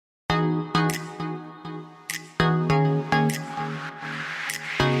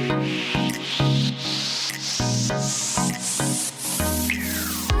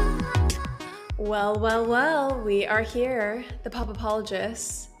Well, we are here, the pop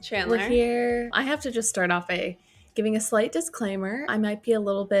apologists. Chandler. We're here. I have to just start off by giving a slight disclaimer. I might be a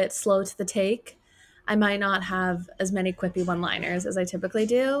little bit slow to the take. I might not have as many quippy one-liners as I typically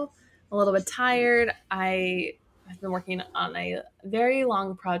do. I'm a little bit tired. I have been working on a very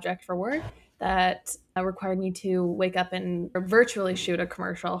long project for work that required me to wake up and virtually shoot a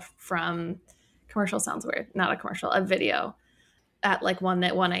commercial sounds weird, not a commercial, a video at like 1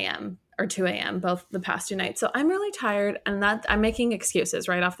 a.m. or 2 a.m. both the past 2 nights. So I'm really tired, and that I'm making excuses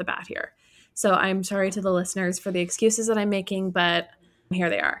right off the bat here. So I'm sorry to the listeners for the excuses that I'm making, but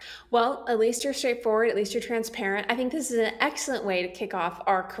here they are. Well, at least you're straightforward. At least you're transparent. I think this is an excellent way to kick off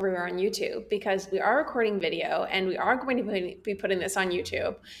our career on YouTube because we are recording video and we are going to be putting this on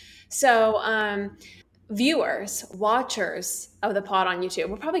YouTube. So, viewers, watchers of the pod on YouTube,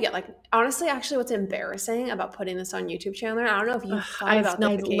 we'll probably get honestly, actually what's embarrassing about putting this on YouTube, Chandler, I don't know if you've thought about the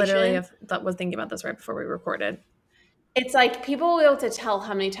vacation. I literally was thinking about this right before we recorded. It's like people will be able to tell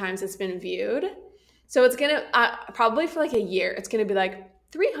how many times it's been viewed. So it's going to, probably for like a year, it's going to be like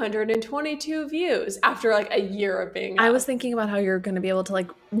 322 views after like a year of being up. I was thinking about how you're going to be able to like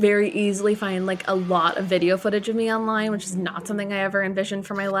very easily find like a lot of video footage of me online, which is not something I ever envisioned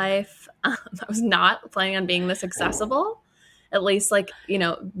for my life. I was not planning on being this accessible, at least like,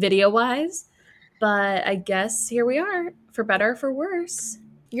 video wise. But I guess here we are, for better or for worse.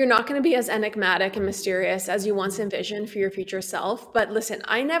 You're not going to be as enigmatic and mysterious as you once envisioned for your future self. But listen,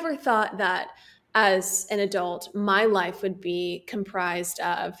 I never thought that as an adult, my life would be comprised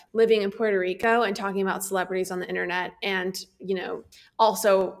of living in Puerto Rico and talking about celebrities on the internet. And,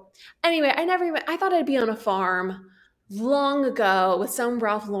 also, anyway, I thought I'd be on a farm long ago with some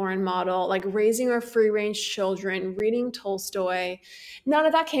Ralph Lauren model, like raising our free-range children, reading Tolstoy. None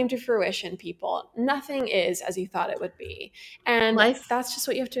of that came to fruition, people. Nothing is as you thought it would be. And that's just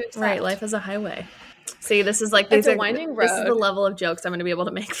what you have to accept. Right, life is a highway. See, this is like it's a winding road. This is the level of jokes I'm going to be able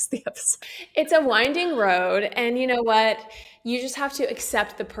to make for the episode. It's a winding road, and you know what? You just have to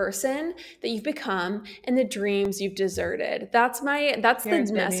accept the person that you've become and the dreams you've deserted. That's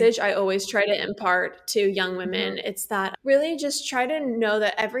the message I always try to impart to young women. Mm-hmm. It's that really just try to know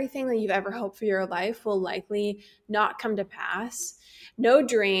that everything that you've ever hoped for your life will likely not come to pass. No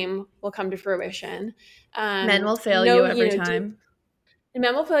dream will come to fruition. Men will fail you every time.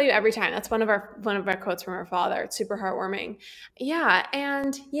 Men will fail you every time. That's one of our quotes from our father. It's super heartwarming. Yeah,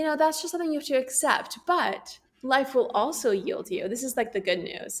 and that's just something you have to accept. But life will also yield you. This is like the good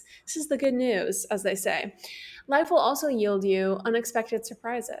news. This is the good news, as they say. Life will also yield you unexpected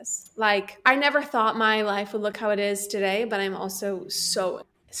surprises. Like, I never thought my life would look how it is today, but I'm also so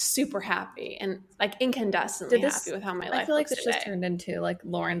super happy and like incandescently happy with how my life looks today. I feel like this just turned into like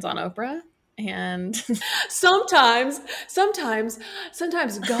Lauren's on Oprah. And sometimes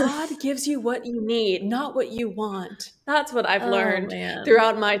God gives you what you need, not what you want. That's what I've learned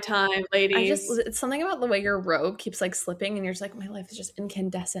throughout my time, ladies. It's something about the way your robe keeps like slipping and you're just like, my life is just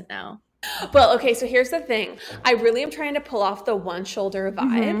incandescent now. Well, okay, so here's the thing. I really am trying to pull off the one shoulder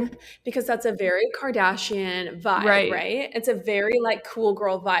vibe because that's a very Kardashian vibe, right? It's a very like cool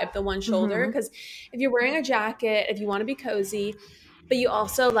girl vibe, the one shoulder. Because if you're wearing a jacket, if you want to be cozy, but you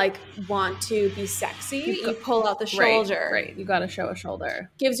also like want to be sexy, you pull out the shoulder. Right. You got to show a shoulder.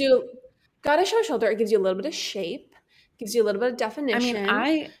 Gotta show a shoulder. It gives you a little bit of shape, gives you a little bit of definition.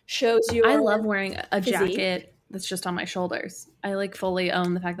 I shows you. I love wearing a jacket that's just on my shoulders. I like fully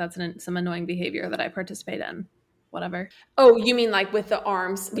own the fact that's some annoying behavior that I participate in. Whatever. Oh, you mean like with the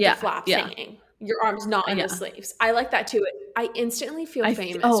arms, with the flaps hanging? Your arms not in the sleeves. I like that too. I instantly feel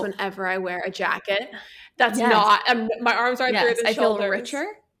famous whenever I wear a jacket. That's not, my arms aren't through the shoulders. I feel richer.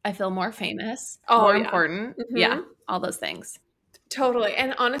 I feel more famous. More important. Mm-hmm. Yeah. All those things. Totally.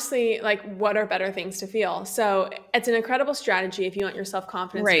 And honestly, like, what are better things to feel? So it's an incredible strategy if you want your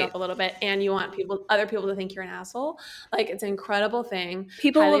self-confidence to go up a little bit and you want other people to think you're an asshole. Like, it's an incredible thing.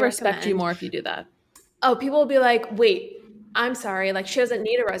 People will respect you more if you do that. Oh, people will be like, wait, I'm sorry. Like, she doesn't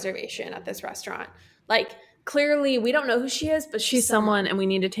need a reservation at this restaurant. Like, clearly, we don't know who she is, but she's someone, and we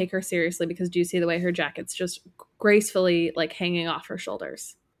need to take her seriously because do you see the way her jacket's just gracefully like hanging off her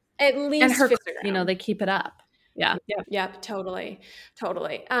shoulders? At least, and her, they keep it up. Yeah. Yep. Totally.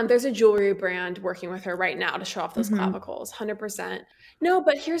 There's a jewelry brand working with her right now to show off those clavicles. 100%. No,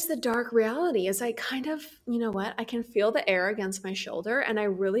 but here's the dark reality: is I kind of, I can feel the air against my shoulder, and I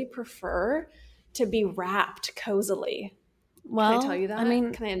really prefer to be wrapped cozily. Well, can I tell you that? I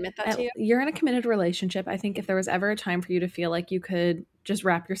mean, can I admit that to you? You're in a committed relationship. I think if there was ever a time for you to feel like you could just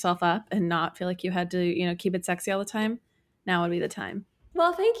wrap yourself up and not feel like you had to, keep it sexy all the time, now would be the time.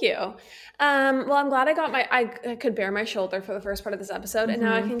 Well, thank you. Well, I'm glad I could bear my shoulder for the first part of this episode, and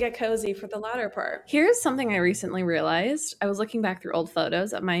now I can get cozy for the latter part. Here's something I recently realized. I was looking back through old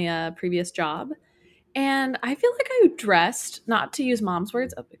photos of my previous job, and I feel like I dressed, not to use mom's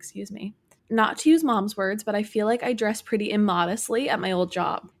words, oh, excuse me, not to use mom's words, but I feel like I dressed pretty immodestly at my old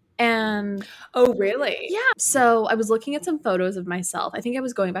job. And Oh, really? yeah, so I was looking at some photos of myself. I think I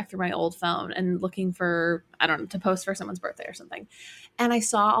was going back through my old phone and looking for, I don't know, to post for someone's birthday or something. And I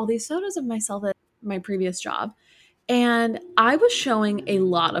saw all these photos of myself at my previous job. And I was showing a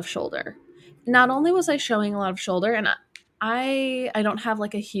lot of shoulder. Not only was I showing a lot of shoulder, and I don't have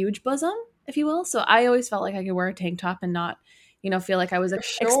like a huge bosom, if you will. So I always felt like I could wear a tank top and not, feel like I was For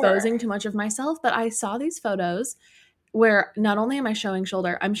sure. exposing too much of myself. But I saw these photos where not only am I showing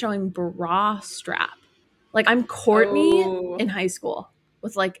shoulder, I'm showing bra strap. Like I'm Courtney in high school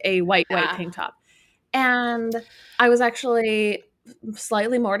with like a white tank top. And I was actually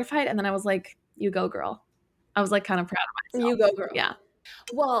slightly mortified. And then I was like, you go, girl. I was like kind of proud of myself. You go, girl. Yeah.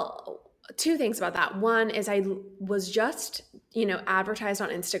 Well, two things about that. One is I was just, advertised on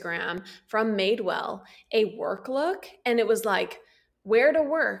Instagram from Madewell, a work look. And it was like, where to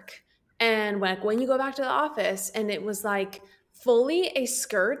work. And when you go back to the office, and it was like fully a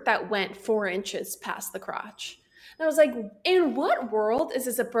skirt that went 4 inches past the crotch. And I was like, in what world is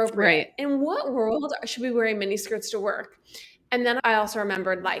this appropriate? Right. In what world should we be wearing mini skirts to work? And then I also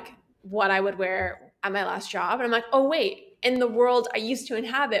remembered like what I would wear at my last job. And I'm like, oh, wait, in the world I used to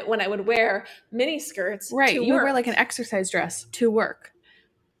inhabit when I would wear mini skirts. Right. To you work. would wear like an exercise dress to work.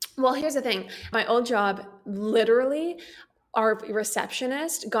 Well, here's the thing. My old job, literally, our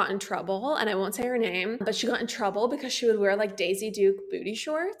receptionist got in trouble, and I won't say her name, but she got in trouble because she would wear like Daisy Duke booty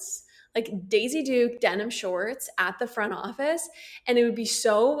shorts, like Daisy Duke denim shorts at the front office. And it would be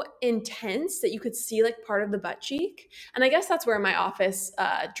so intense that you could see like part of the butt cheek. And I guess that's where my office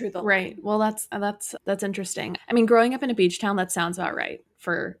drew the line. Right. Well, that's interesting. I mean, growing up in a beach town, that sounds about right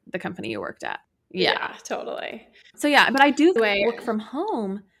for the company you worked at. Yeah, totally. So yeah, but I do work from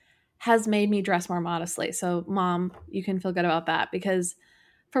home has made me dress more modestly. So mom, you can feel good about that, because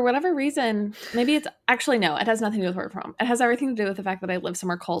for whatever reason, maybe it's actually, no, it has nothing to do with work from home. It has everything to do with the fact that I live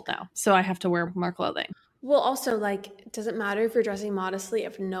somewhere cold now. So I have to wear more clothing. Well, also, like, it doesn't matter if you're dressing modestly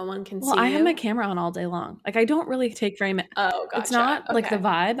if no one can see you. Well, I have my camera on all day long. Like, I don't really take very much. Oh, gotcha. It's not like the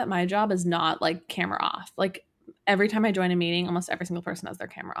vibe at my job is not like camera off. Like every time I join a meeting, almost every single person has their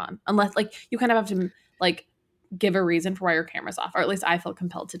camera on. Unless like you kind of have to like give a reason for why your camera's off, or at least I feel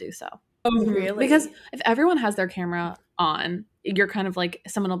compelled to do so. Oh, really? Because if everyone has their camera on, you're kind of like,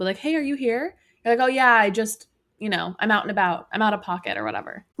 someone will be like, hey, are you here? You're like, oh yeah, I just, I'm out and about. I'm out of pocket or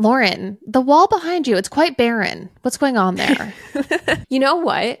whatever. Lauren, the wall behind you, it's quite barren. What's going on there? You know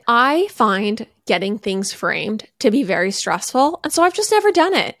what? I find getting things framed to be very stressful. And so I've just never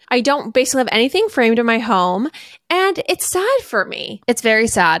done it. I don't basically have anything framed in my home. And it's sad for me. It's very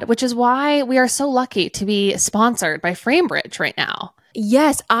sad, which is why we are so lucky to be sponsored by FrameBridge right now.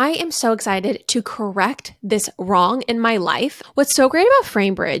 Yes, I am so excited to correct this wrong in my life. What's so great about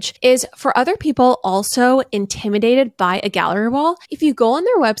FrameBridge is for other people also intimidated by a gallery wall, if you go on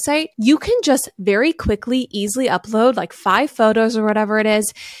their website, you can just very quickly, easily upload like 5 photos or whatever it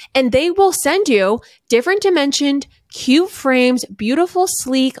is, and they will send you different dimensioned, cute frames, beautiful,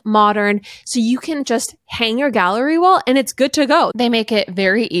 sleek, modern, so you can just hang your gallery wall and it's good to go. They make it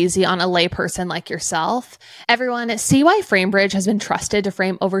very easy on a layperson like yourself. Everyone, see why FrameBridge has been trusted to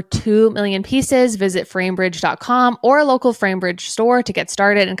frame over 2 million pieces. Visit framebridge.com or a local FrameBridge store to get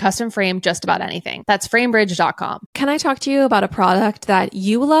started and custom frame just about anything. That's framebridge.com. Can I talk to you about a product that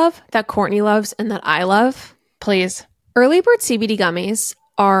you love, that Courtney loves, and that I love? Please. Early Bird CBD gummies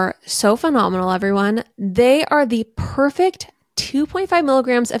are so phenomenal, everyone. They are the perfect 2.5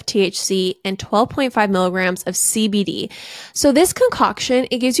 milligrams of THC and 12.5 milligrams of CBD. So this concoction,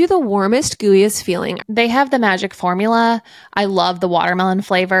 it gives you the warmest, gooeyest feeling. They have the magic formula. I love the watermelon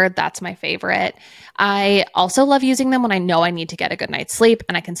flavor. That's my favorite. I also love using them when I know I need to get a good night's sleep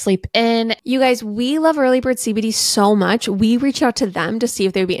and I can sleep in. You guys, we love Early Bird CBD so much. We reached out to them to see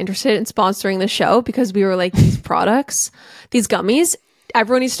if they would be interested in sponsoring the show because we were like, these products, these gummies,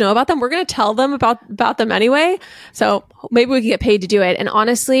 everyone needs to know about them. We're going to tell them about them anyway. So maybe we can get paid to do it. And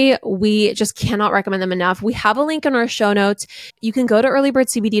honestly, we just cannot recommend them enough. We have a link in our show notes. You can go to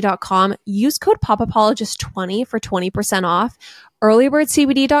earlybirdcbd.com, use code POPAPOLOGIST20 for 20% off.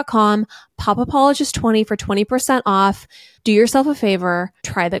 earlybirdcbd.com, POPAPOLOGIST20 for 20% off. Do yourself a favor.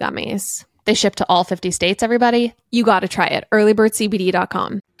 Try the gummies. They ship to all 50 states, everybody. You got to try it.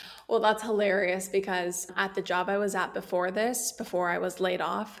 Earlybirdcbd.com. Well, that's hilarious because at the job I was at before this, before I was laid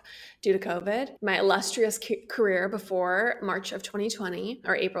off due to COVID, my illustrious career before March of 2020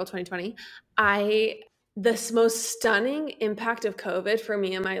 or April 2020, the most stunning impact of COVID for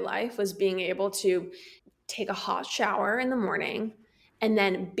me in my life was being able to take a hot shower in the morning and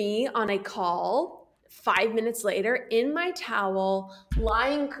then be on a call 5 minutes later in my towel,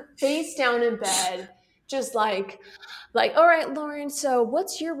 lying face down in bed, just like, all right, Lauren, so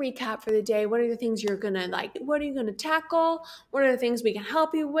what's your recap for the day? What are the things you're gonna like? What are you gonna tackle? What are the things we can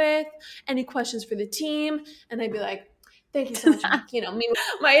help you with? Any questions for the team? And I'd be like, thank you so much.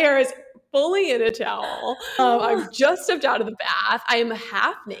 My hair is fully in a towel. I'm just stepped out of the bath. I am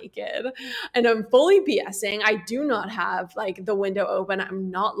half naked and I'm fully BSing. I do not have like the window open.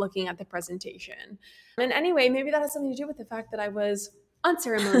 I'm not looking at the presentation. And anyway, maybe that has something to do with the fact that I was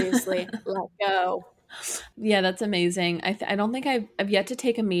unceremoniously let go. Yeah, that's amazing. I don't think I've yet to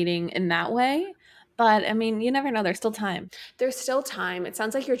take a meeting in that way, but I mean, you never know. There's still time. There's still time. It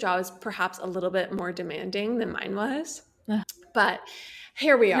sounds like your job is perhaps a little bit more demanding than mine was, but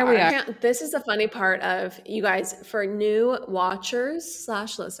here we are. This is the funny part of you guys, for new watchers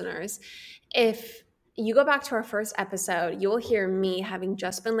 / listeners. If you go back to our first episode, you'll hear me having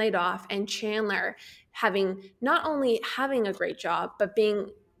just been laid off and Chandler not only having a great job, but being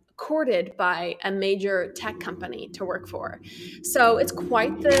courted by a major tech company to work for. So it's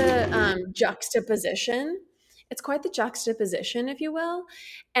quite the juxtaposition. It's quite the juxtaposition, if you will.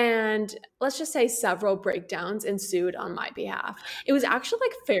 And let's just say several breakdowns ensued on my behalf. It was actually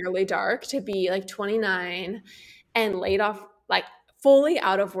like fairly dark to be like 29 and laid off, like fully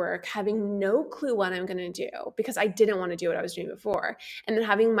out of work, having no clue what I'm going to do because I didn't want to do what I was doing before. And then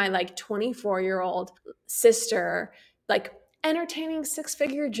having my like 24-year-old sister like entertaining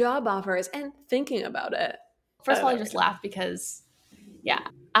 6-figure job offers and thinking about it. First of all, I just laughed because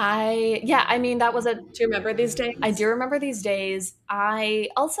I mean, that was Do you remember these days? I do remember these days. I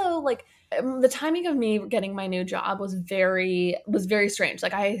also like the timing of me getting my new job was very strange.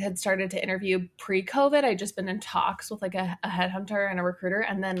 Like I had started to interview pre-COVID. I'd just been in talks with like a headhunter and a recruiter.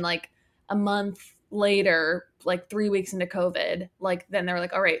 And then like a month later, like 3 weeks into COVID, like then they were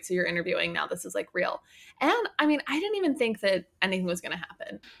like, all right, so you're interviewing now. This is like real. And I mean, I didn't even think that anything was going to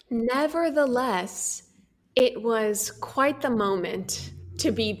happen. Nevertheless, it was quite the moment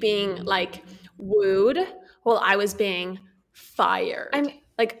to be being like wooed while I was being fired. I mean,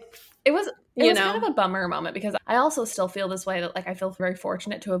 like it was kind of a bummer moment because I also still feel this way that like I feel very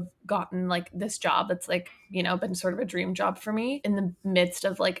fortunate to have gotten like this job that's like, you know, been sort of a dream job for me in the midst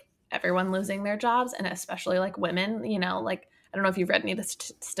of like everyone losing their jobs and especially like women, you know, like I don't know if you've read any of the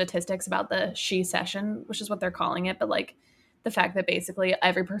statistics about the she session, which is what they're calling it, but like the fact that basically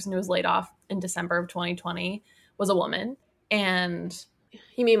every person who was laid off in December of 2020 was a woman. And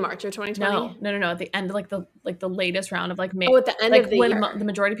you mean March of 2020? No. At the end, like the latest round of like May. Oh, at the end of the year. The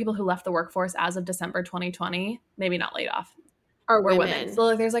majority of people who left the workforce as of December 2020, maybe not laid off, are women. So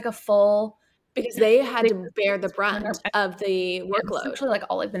like, there's like a full because they had to bear the brunt of the workload. Essentially, like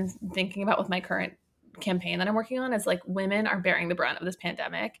all I've been thinking about with my current campaign that I'm working on is like women are bearing the brunt of this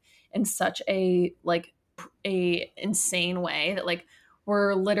pandemic in such a insane way that like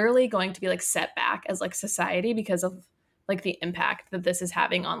we're literally going to be like set back as like society because of like the impact that this is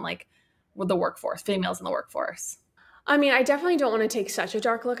having on like with the workforce, females in the workforce. I mean, I definitely don't want to take such a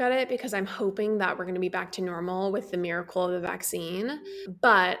dark look at it because I'm hoping that we're going to be back to normal with the miracle of the vaccine.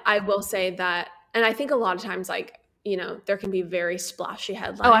 But I will say that, and I think a lot of times, like, you know, there can be very splashy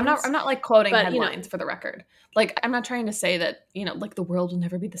headlines. Oh, I'm not like quoting headlines for the record. Like, I'm not trying to say that, you know, like the world will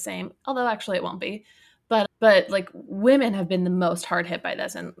never be the same, although actually it won't be. But like women have been the most hard hit by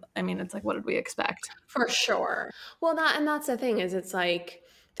this. And I mean, it's like, what did we expect? For sure. Well, that's the thing is it's like,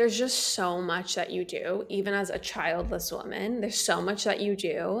 there's just so much that you do, even as a childless woman, there's so much that you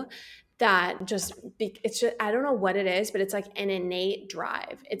do that it's just, I don't know what it is, but it's like an innate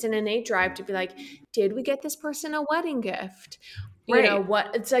drive. It's an innate drive to be like, did we get this person a wedding gift? You know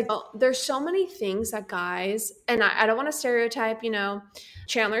what? It's like, there's so many things that guys, and I don't want to stereotype, you know,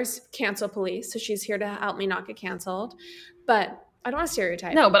 Chandler's cancel police. So she's here to help me not get canceled, but I don't want to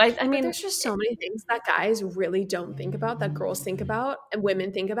stereotype. No, but I mean, there's just so many things that guys really don't think about, that girls think about and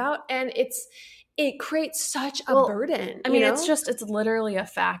women think about. And it creates such a burden. I mean, it's literally a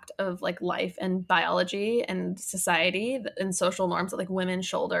fact of like life and biology and society and social norms that like women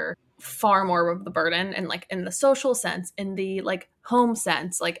shoulder far more of the burden, and like in the social sense, in the like home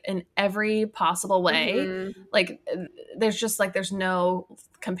sense, like in every possible way. Mm-hmm. Like there's no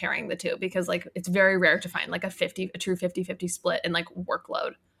comparing the two because like it's very rare to find like a true 50-50 split in like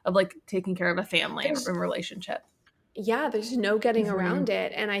workload of like taking care of a family and a relationship. Yeah, there's no getting around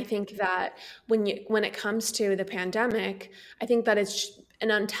it. And I think that when it comes to the pandemic, I think that it's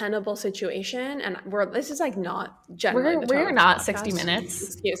an untenable situation. And this is like not generally the tone We're of not this 60 podcast. Minutes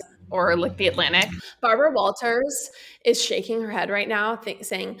Excuse. or like The Atlantic. Barbara Walters is shaking her head right now,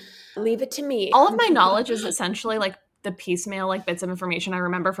 saying, "Leave it to me." All of my knowledge is essentially like the piecemeal like bits of information I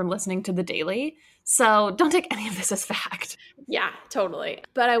remember from listening to The Daily. So don't take any of this as fact. Yeah, totally.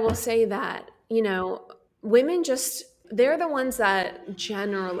 But I will say that, women they're the ones that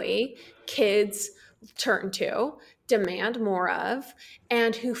generally kids turn to, demand more of,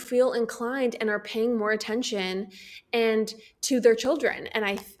 and who feel inclined and are paying more attention and to their children. And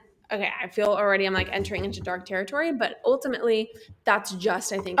I feel already I'm like entering into dark territory, but ultimately that's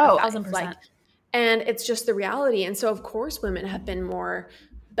just, I think, a fact. 1000%. And it's just the reality. And so of course women have been more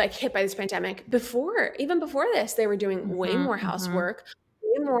like hit by this pandemic. Even before this, they were doing way more housework,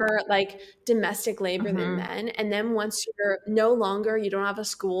 way more like domestic labor than men. And then once you don't have a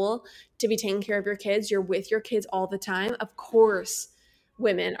school to be taking care of your kids, you're with your kids all the time. Of course,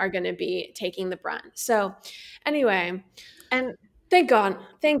 women are going to be taking the brunt. So anyway, and thank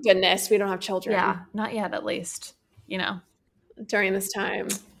goodness we don't have children. Yeah, not yet at least, during this time.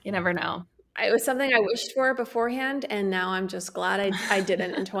 You never know. It was something I wished for beforehand, and now I'm just glad I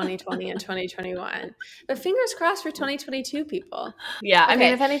didn't in 2020 and 2021. But fingers crossed for 2022, people. Yeah, okay. I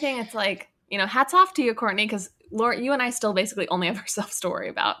mean, if anything, it's like, hats off to you, Courtney, because Laura, you and I still basically only have ourselves to worry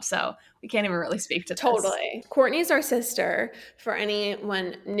about, so we can't even really speak to this. Totally. Courtney's our sister, for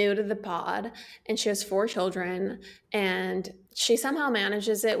anyone new to the pod, and she has 4 children, and she somehow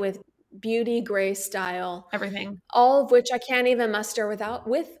manages it with beauty, grace, style, everything, all of which I can't even muster without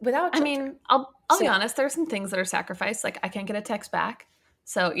children. I mean, I'll be honest, there's some things that are sacrificed, like I can't get a text back,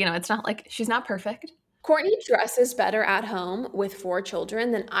 so it's not like she's not perfect. Courtney dresses better at home with 4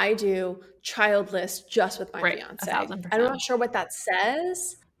 children than I do childless just with my fiance. 1,000%. I'm not sure what that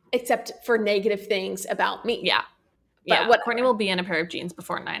says, except for negative things about me. Yeah, but what Courtney will be in a pair of jeans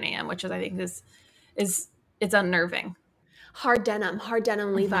before 9 a.m., which I think is it's unnerving. Hard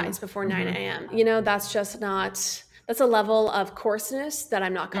denim Levi's before 9 a.m. That's just not, that's a level of coarseness that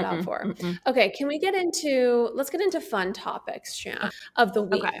I'm not cut out for. Okay, let's get into fun topics, Shanna, of the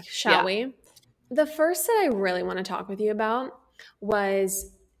week, shall we? The first that I really want to talk with you about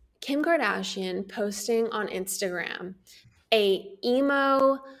was Kim Kardashian posting on Instagram a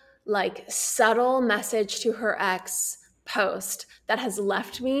emo, like subtle message to her ex post that has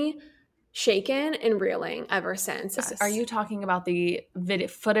left me shaken and reeling ever since. Are you talking about the video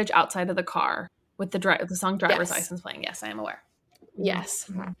footage outside of the car with the song Driver's License playing? Yes, I am aware. Yes.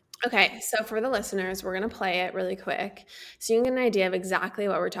 Okay, so for the listeners, we're going to play it really quick so you can get an idea of exactly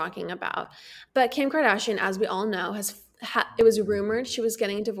what we're talking about. But Kim Kardashian, as we all know, it was rumored she was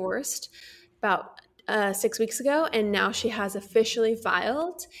getting divorced about 6 weeks ago, and now she has officially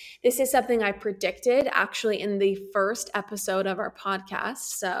filed. This is something I predicted actually in the first episode of our podcast.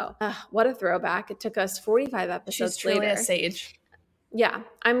 So what a throwback. It took us 45 episodes She's truly later. A sage. Yeah,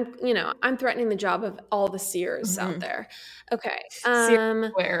 I'm threatening the job of all the seers out there. Okay.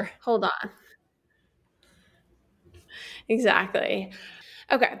 Where? Hold on. Exactly.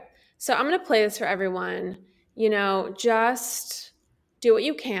 Okay. So I'm going to play this for everyone. Just do what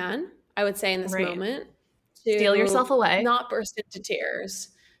you can, I would say, in this moment. To steal yourself away. Not burst into tears.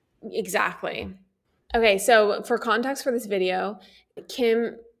 Exactly. Okay, so for context for this video,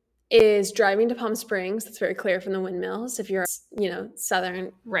 Kim is driving to Palm Springs. That's very clear from the windmills. If you're,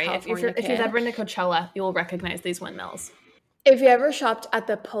 Southern California if you've ever been to Coachella, you will recognize these windmills. If you ever shopped at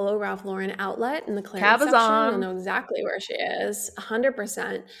the Polo Ralph Lauren outlet in the clearance section, you'll know exactly where she is,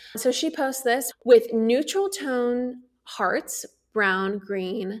 100%. So she posts this with neutral tone hearts, brown,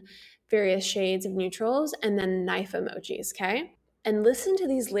 green, various shades of neutrals, and then knife emojis, okay? And listen to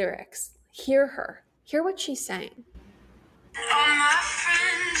these lyrics. Hear her. Hear what she's saying. All my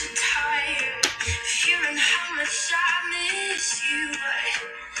friends are tired, hearing how much I miss you, but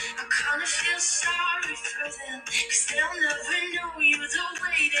I kind of feel sorry for them, cause they'll never know you the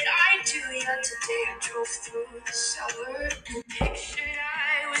way that I do. Yeah, today I drove through the suburb and pictured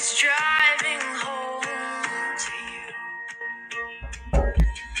I was driving home to you.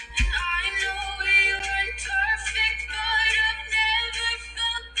 And I know you weren't perfect, but I've never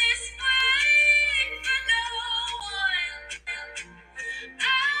felt this way for no one.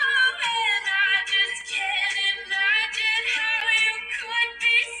 Oh, and I just can't imagine how you could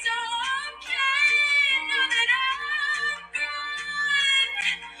be so okay now that I'm gone.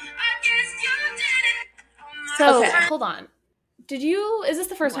 I guess you didn't. So, hold on. Is this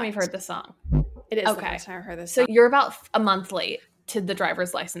the first time you've heard this song? It is the first time I've heard this song. So you're about a month late to the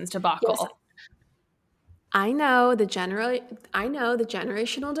driver's license debacle. Yes. I know the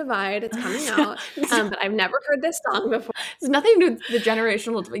generational divide. It's coming out, but I've never heard this song before. It's nothing to do with the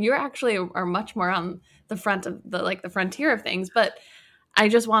generational. You actually are much more on the front of the frontier of things. But I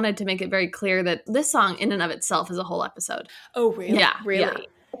just wanted to make it very clear that this song, in and of itself, is a whole episode. Oh, really? Yeah, really.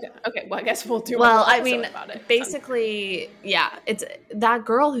 Yeah. Okay. Well, I guess we'll do. Well, a whole I mean, episode about it. basically, yeah. It's that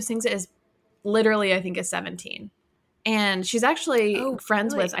girl who sings it is literally, I think, is 17. And she's actually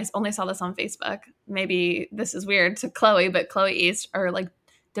friends with, I only saw this on Facebook. Maybe this is weird to Chloe, but Chloe East, her like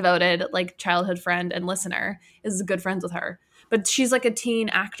devoted like childhood friend and listener, is good friends with her. But she's like a teen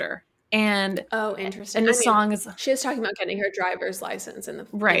actor. And interesting. And the song is, she was talking about getting her driver's license in the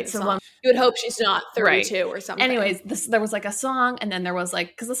right. In the song. You would hope she's not 32 or something. Anyways, there was like a song, and then there was like,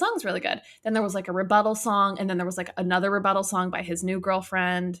 because the song's really good. Then there was like a rebuttal song, and then there was like another rebuttal song by his new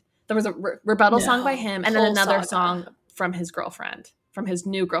girlfriend. There was a rebuttal song by him, and then another song from his girlfriend, from his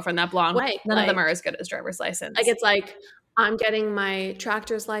new girlfriend, that blonde. None of them are as good as driver's license. Like, it's like, I'm getting my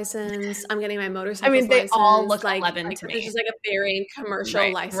tractor's license. I'm getting my motorcycle license. They all look like 11 to me. It's just like a very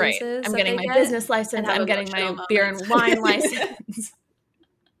commercial licenses. I'm getting my business license. I'm getting my beer and wine license.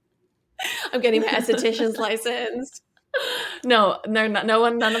 I'm getting my esthetician's license. No, they're not.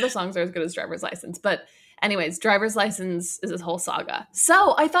 None of the songs are as good as driver's license. But anyways, driver's license is this whole saga.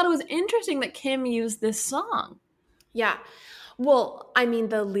 So I thought it was interesting that Kim used this song. Yeah. Well, I mean,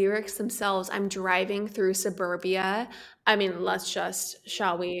 the lyrics themselves, I'm driving through suburbia. I mean,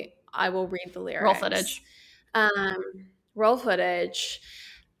 shall we? I will read the lyrics. Roll footage. Roll footage.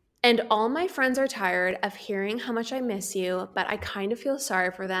 And all my friends are tired of hearing how much I miss you, but I kind of feel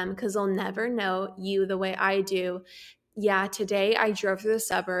sorry for them because they'll never know you the way I do. Yeah, today I drove through the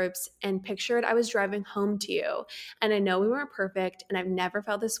suburbs and pictured I was driving home to you. And I know we weren't perfect, and I've never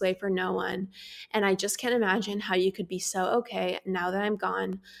felt this way for no one. And I just can't imagine how you could be so okay now that I'm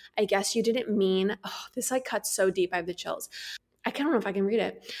gone. I guess you didn't mean, this like cuts so deep, I have the chills. I don't know if I can read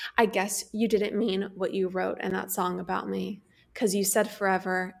it. I guess you didn't mean what you wrote in that song about me, because you said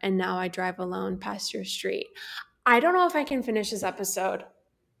forever, and now I drive alone past your street. I don't know if I can finish this episode.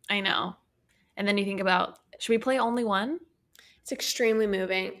 I know. And then you think about, should we play Only One? It's extremely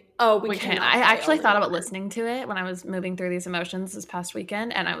moving. Oh, we can. I actually thought about listening to it when I was moving through these emotions this past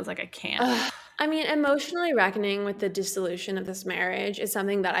weekend, and I was like, I can't. I mean, emotionally reckoning with the dissolution of this marriage is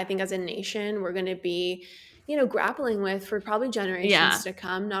something that I think as a nation we're going to be, grappling with for probably generations to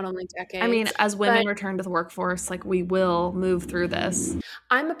come, not only decades. I mean, as women return to the workforce, like, we will move through this.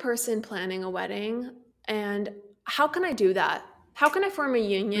 I'm a person planning a wedding, and how can I do that? How can I form a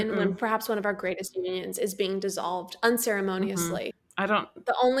union when perhaps one of our greatest unions is being dissolved unceremoniously? I don't.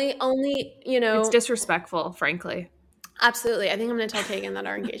 The only, It's disrespectful, frankly. Absolutely. I think I'm going to tell Kagan that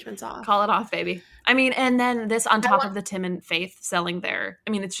our engagement's off. Call it off, baby. I mean, and then this on top of the Tim and Faith selling their, I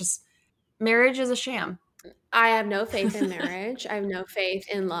mean, it's just, marriage is a sham. I have no faith in marriage. I have no faith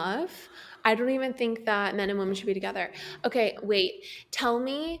in love. I don't even think that men and women should be together. Okay, wait. Tell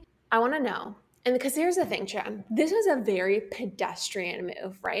me, I want to know. And because here's the thing, Jen, this is a very pedestrian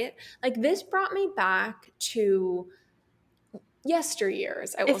move, right? Like, this brought me back to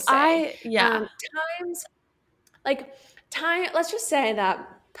yesteryears, I will say. Let's just say that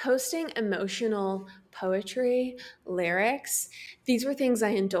posting emotional poetry, lyrics, these were things I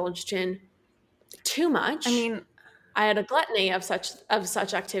indulged in too much. I mean, I had a gluttony of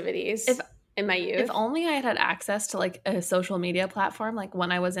such activities in my youth. If only I had access to like a social media platform, like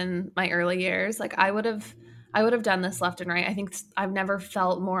when I was in my early years, like I would have done this left and right. I think I've never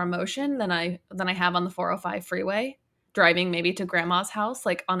felt more emotion than I have on the 405 freeway, driving maybe to grandma's house,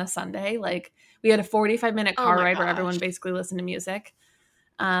 like on a Sunday. Like, we had a 45-minute car ride where everyone basically listened to music.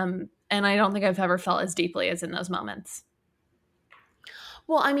 And I don't think I've ever felt as deeply as in those moments.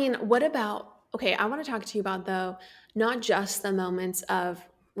 Well, I mean, I want to talk to you about, though, not just the moments of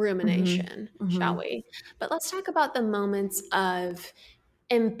rumination, shall we? But let's talk about the moments of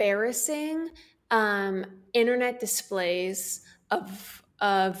embarrassing internet displays of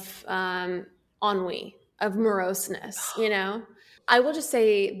ennui, of moroseness, I will just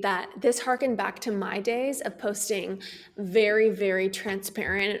say that this harkened back to my days of posting very, very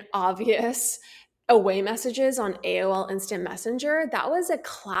transparent, obvious away messages on AOL Instant Messenger. That was a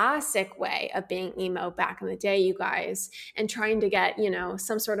classic way of being emo back in the day, you guys, and trying to get,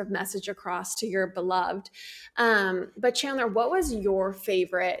 some sort of message across to your beloved. But Chandler, what was your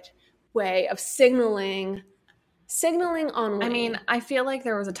favorite way of signaling on? I mean, I feel like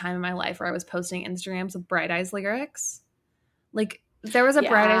there was a time in my life where I was posting Instagrams with Bright Eyes lyrics. Like, there was a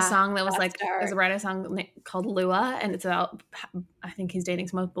Bright Eyes song that was like, there's a Bright Eyes song called Lua, and it's about, I think he's dating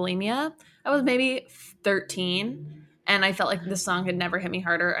someone with bulimia. I was maybe 13, And I felt like this song had never hit me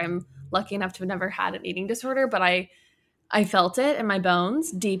harder. I'm lucky enough to have never had an eating disorder, but I felt it in my bones,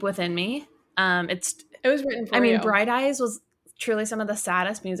 deep within me. It was written for you. Bright Eyes was truly some of the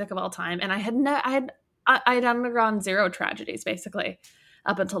saddest music of all time, and I had undergone zero tragedies basically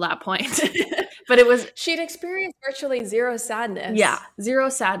up until that point. But it was she'd experienced virtually zero sadness. Yeah, zero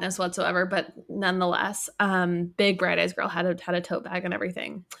sadness whatsoever, but nonetheless, big Bright Eyes girl had a tote bag and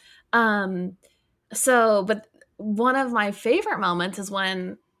everything. But one of my favorite moments is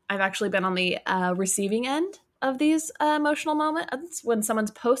when I've actually been on the receiving end of these emotional moments, when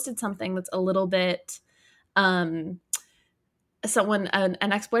someone's posted something that's a little bit an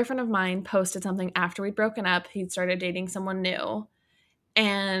ex-boyfriend of mine posted something after we'd broken up. He'd started dating someone new,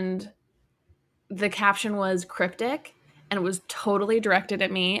 and the caption was cryptic, and it was totally directed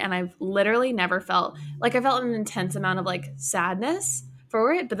at me, and I've literally never felt like, I felt an intense amount of like sadness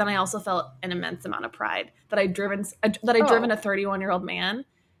for it, but then I also felt an immense amount of pride that I'd driven a 31-year-old man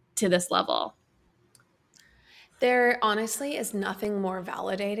to this level. There honestly is nothing more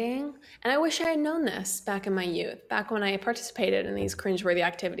validating, and I wish I had known this back in my youth, back when I participated in these cringeworthy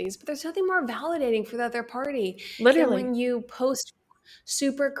activities, but there's nothing more validating for the other party Literally. than when you post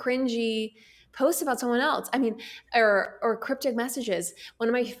super cringy posts about someone else. I mean, or cryptic messages. One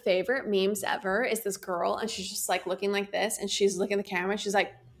of my favorite memes ever is this girl, and she's just like looking like this, and she's looking at the camera, she's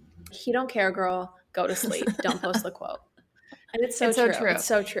like, "He don't care, girl. Go to sleep. Don't post the quote." And it's so true. It's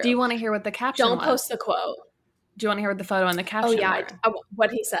so true. Do you want to hear what the caption was? Don't post the quote. Do you want to hear what the photo and the caption were?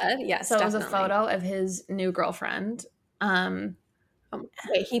 What he said? Yes, so definitely. It was a photo of his new girlfriend. Wait,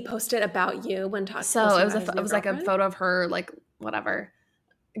 he posted about you when talking. So it was like a photo of her, like whatever,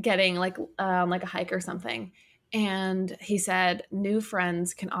 getting like a hike or something. And he said, "New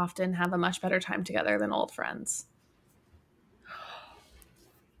friends can often have a much better time together than old friends."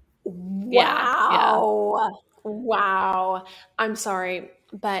 Wow. Wow. I'm sorry,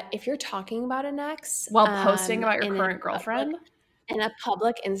 but if you're talking about an ex while posting about your current girlfriend in a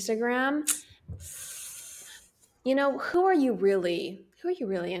public Instagram, you know, who are you really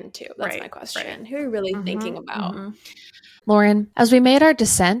into? That's my question. Right. Who are you really thinking about? Lauren, as we made our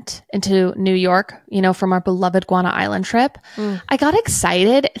descent into New York, from our beloved Guana Island trip, I got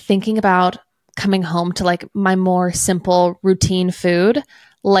excited thinking about coming home to like my more simple routine food,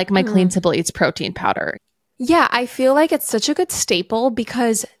 like my Clean Simple Eats protein powder. Yeah, I feel like it's such a good staple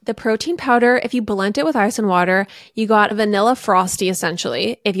because the protein powder, if you blend it with ice and water, you got a vanilla frosty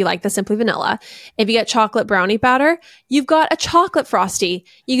essentially, if you like the Simply Vanilla. If you get chocolate brownie batter, you've got a chocolate frosty.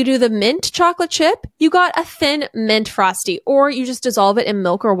 You could do the mint chocolate chip, you got a thin mint frosty, or you just dissolve it in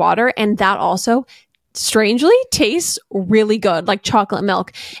milk or water, and that also strangely tastes really good, like chocolate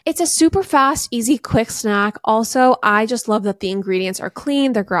milk. It's a super fast, easy, quick snack. Also, I just love that the ingredients are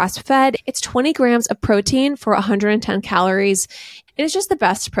clean, they're grass-fed. It's 20 grams of protein for 110 calories. It is just the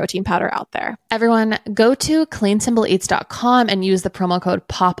best protein powder out there. Everyone, go to cleansimpleeats.com and use the promo code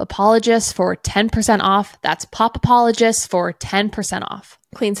POPAPOLOGIST for 10% off. That's POPAPOLOGIST for 10% off.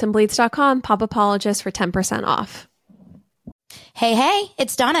 Cleansimpleeats.com, POPAPOLOGIST for 10% off. Hey,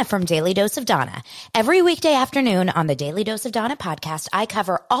 it's Donna from Daily Dose of Donna. Every weekday afternoon on the Daily Dose of Donna podcast, I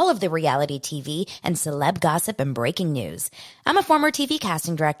cover all of the reality TV and celeb gossip and breaking news. I'm a former TV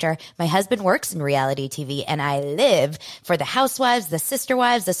casting director. My husband works in reality TV, and I live for the housewives, the sister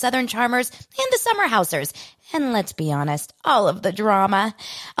wives, the Southern Charmers, and the summer housers. And let's be honest, all of the drama.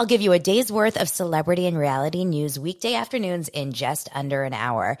 I'll give you a day's worth of celebrity and reality news weekday afternoons in just under an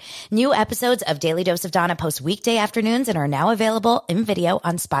hour. New episodes of Daily Dose of Donna post weekday afternoons and are now available in video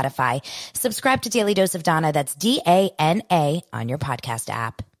on Spotify. Subscribe to Daily Dose of Donna, that's DANA, on your podcast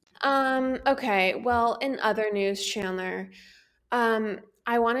app. Okay, well, in other news, Chandler, I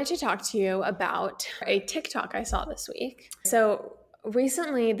wanted to talk to you about a TikTok I saw this week. So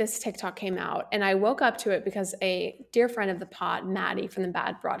recently, this TikTok came out, and I woke up to it because a dear friend of the pod, Maddie from the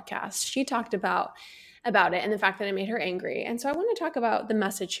Bad Broadcast, she talked about it and the fact that it made her angry. And so I want to talk about the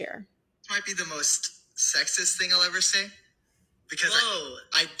message here. This might be the most sexist thing I'll ever say, because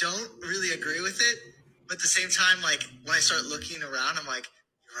I don't really agree with it. But at the same time, like, when I start looking around, I'm like,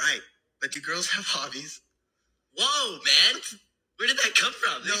 you're right. But do girls have hobbies? Whoa, man. Where did that come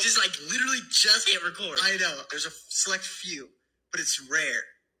from? No, they just, like, literally just hit record. I know. There's a select few. But it's rare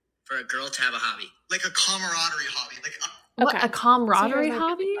for a girl to have a hobby. Like a camaraderie hobby. A camaraderie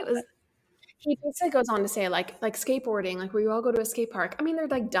hobby? He basically goes on to say like skateboarding, like where you all go to a skate park. I mean, they're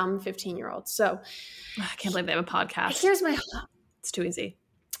like dumb 15-year-olds. So I can't believe they have a podcast. Here's my... It's too easy.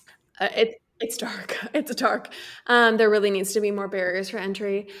 It's dark. It's dark. There really needs to be more barriers for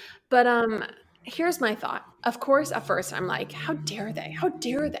entry. But here's my thought. Of course, at first I'm like, how dare they? How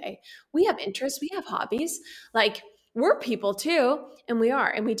dare they? We have interests. We have hobbies. Like, we're people too, and we are,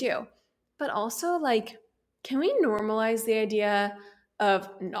 and we do. But also, like, can we normalize the idea of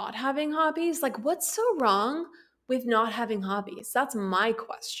not having hobbies? Like, what's so wrong with not having hobbies? That's my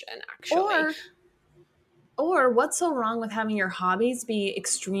question, actually. Or what's so wrong with having your hobbies be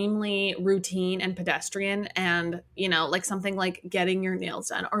extremely routine and pedestrian and, you know, like something like getting your nails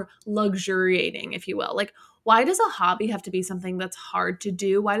done or luxuriating, if you will? Like, why does a hobby have to be something that's hard to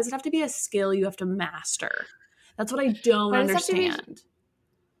do? Why does it have to be a skill you have to master? That's what I don't Why does it have to be- understand.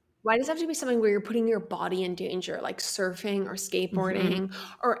 Why does it have to be something where you're putting your body in danger, like surfing or skateboarding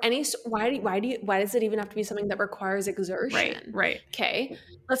or any? Why does it even have to be something that requires exertion? Right. Okay,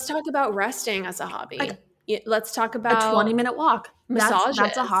 let's talk about resting as a hobby. Like, Let's talk A about 20-minute walk. massages.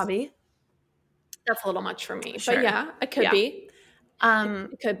 That's a hobby. That's a little much for me, Sure. but yeah, it could be.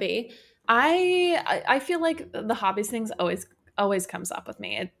 It could be. I feel like the hobbies things always comes up with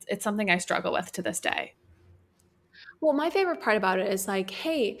me. It's something I struggle with to this day. Well, my favorite part about it is like,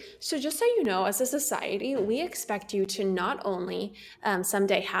 hey, so just so you know, as a society, we expect you to not only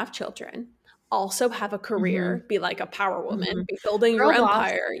someday have children, also have a career, be like a power woman, be building Girl your boss.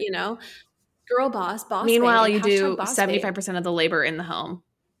 empire, you know, girl boss, boss. Meanwhile, babe, you do boss babe. 75% of the labor in the home.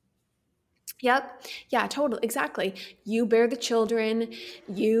 Yep. Yeah, totally. Exactly. You bear the children.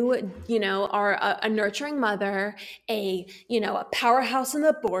 You know, are a nurturing mother, a powerhouse in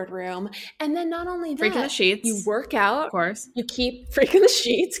the boardroom. And then not only that, Freaking the sheets. you work out. Of course. You keep freaking the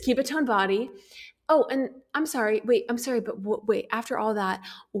sheets, keep a toned body. Oh, and I'm sorry, but wait, after all that,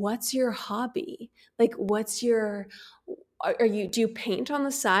 what's your hobby? Like, do you paint on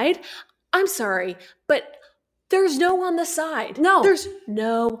the side? I'm sorry, but there's no on the side. No. There's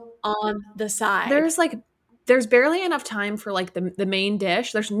no on the side. There's barely enough time for like the main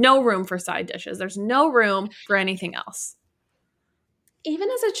dish. There's no room for side dishes. There's no room for anything else. Even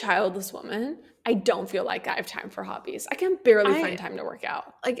as a childless woman, I don't feel like I have time for hobbies. I can barely find time to work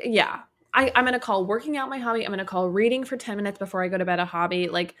out. Like, yeah. I'm going to call working out my hobby. I'm going to call reading for 10 minutes before I go to bed a hobby.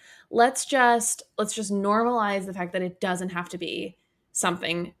 Like, let's just normalize the fact that it doesn't have to be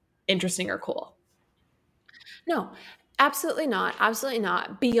something interesting or cool. No, absolutely not. Absolutely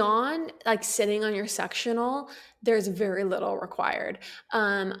not. Beyond like sitting on your sectional, there's very little required.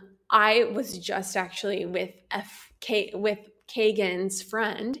 I was just actually with Kagan's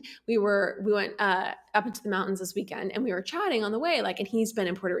friend. We went up into the mountains this weekend, and we were chatting on the way. Like, and he's been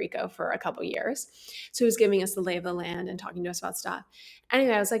in Puerto Rico for a couple years, so he was giving us the lay of the land and talking to us about stuff.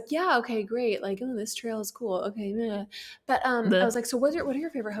 Anyway, I was like, "Yeah, okay, great. Like, oh, this trail is cool. Okay, meh." But I was like, "So, what are your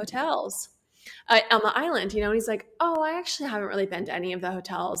favorite hotels on the island?" You know, and he's like, "Oh, I actually haven't really been to any of the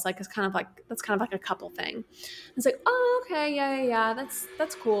hotels. Like, that's kind of like a couple thing." It's like, "Oh, okay, yeah,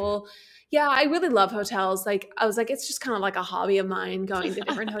 that's cool." Yeah, I really love hotels. Like, I was like, it's just kind of like a hobby of mine, going to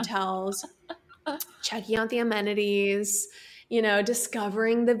different hotels, checking out the amenities, you know,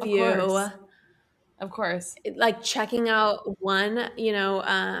 discovering the view. Of course. Like checking out one, you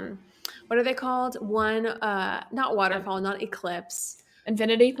know, what are they called? One, not waterfall, not eclipse.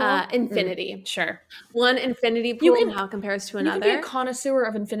 Infinity pool? Infinity. Sure. One infinity pool and how it compares to another. You can be a connoisseur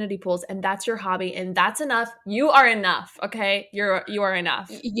of infinity pools, and that's your hobby, and that's enough. You are enough, okay? You are enough.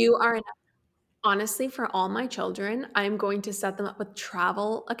 You are enough. Honestly, for all my children, I'm going to set them up with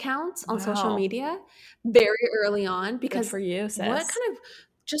travel accounts on social media very early on, because good for you, sis. What kind of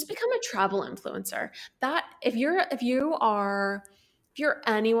just become a travel influencer? That if you're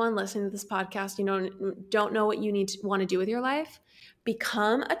anyone listening to this podcast, you know, don't know what you want to do with your life,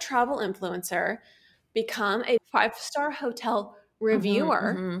 become a travel influencer, become a 5-star hotel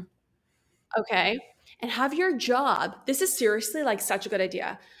reviewer. Okay. And have your job. This is seriously like such a good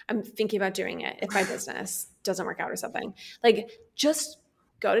idea. I'm thinking about doing it if my business doesn't work out or something. Like, just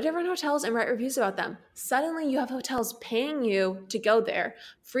go to different hotels and write reviews about them. Suddenly you have hotels paying you to go there,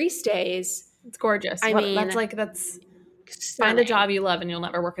 free stays. It's gorgeous. I mean, that's find a job you love and you'll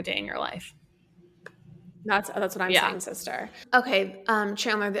never work a day in your life. That's what I'm saying, sister. Okay,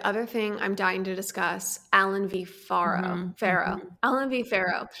 Chandler, the other thing I'm dying to discuss, Alan v. Farrow. Alan v.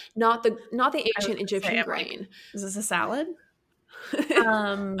 Farrow. Not the ancient Egyptian grain. Is this a salad?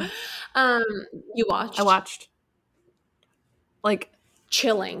 You watched? I watched. Like,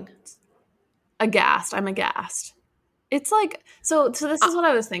 chilling. Aghast. I'm aghast. It's like, so this is what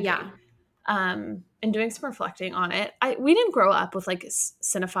I was thinking. Yeah. And doing some reflecting on it. We didn't grow up with like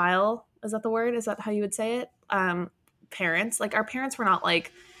cinephile. Is that the word? Is that how you would say it? Parents. Like, our parents were not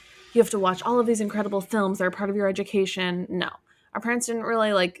like, you have to watch all of these incredible films. They're part of your education. No. Our parents didn't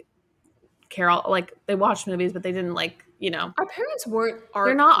really like care. Like, they watched movies, but they didn't like, you know. Our parents weren't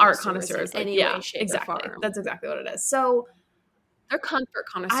They're not art connoisseurs. In any way, shape, exactly. or form. That's exactly what it is. So They're comfort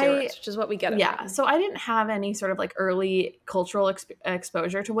connoisseurs, which is what we get. Yeah. So I didn't have any sort of like early cultural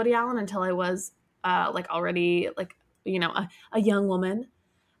exposure to Woody Allen until I was like already like, you know, a young woman,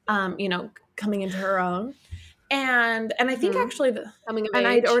 you know, coming into her own. And I think actually coming of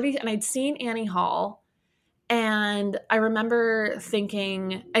age. I'd seen Annie Hall, and I remember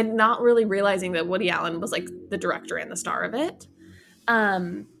thinking and not really realizing that Woody Allen was like the director and the star of it.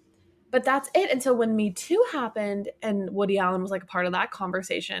 But that's it. And so when Me Too happened and Woody Allen was like a part of that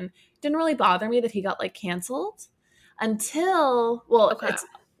conversation, it didn't really bother me that he got like canceled until, well,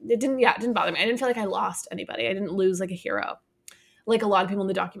 it didn't bother me. I didn't feel like I lost anybody. I didn't lose like a hero, like a lot of people in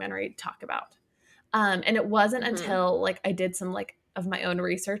the documentary talk about. And it wasn't until like I did some like of my own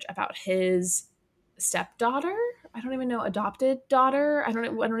research about his stepdaughter. I don't even know, adopted daughter. I don't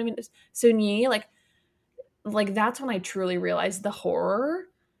even Soon-Yi. Like that's when I truly realized the horror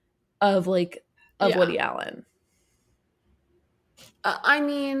of Woody Allen. I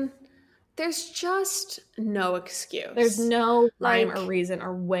mean, there's just no excuse. There's no rhyme or reason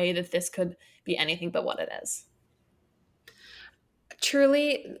or way that this could be anything but what it is.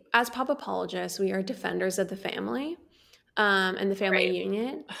 Truly, as pop apologists, we are defenders of the family and the family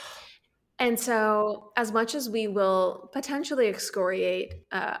unit. And so as much as we will potentially excoriate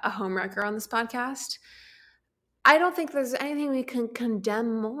a homewrecker on this podcast, I don't think there's anything we can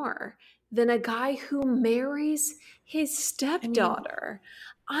condemn more than a guy who marries his stepdaughter.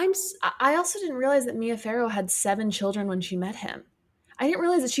 I also didn't realize that Mia Farrow had 7 children when she met him. I didn't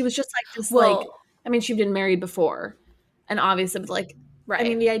realize that she was just like this, I mean, she'd been married before. And obviously, like, I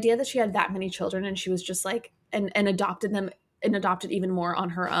mean, the idea that she had that many children and she was just like, and adopted them and adopted even more on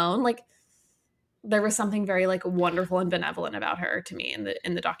her own, like, there was something very like wonderful and benevolent about her to me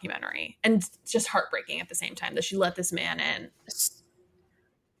in the documentary, and just heartbreaking at the same time that she let this man in.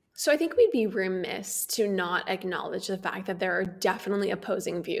 So I think we'd be remiss to not acknowledge the fact that there are definitely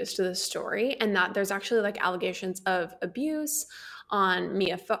opposing views to this story, and that there's actually like allegations of abuse on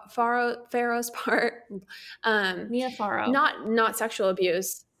Mia Farrow's part. Mia Farrow, not sexual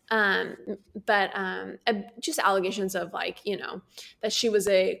abuse. But just allegations of like, you know, that she was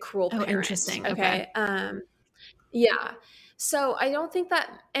a cruel parent. Interesting. Okay. Yeah. So I don't think that,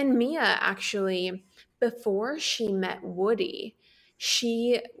 and Mia actually, before she met Woody,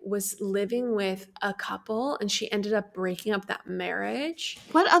 she was living with a couple and she ended up breaking up that marriage.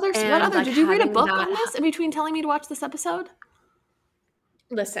 What other did you read a book on this in between telling me to watch this episode?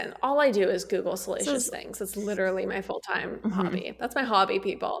 Listen, all I do is Google salacious things. It's literally my full-time hobby. That's my hobby,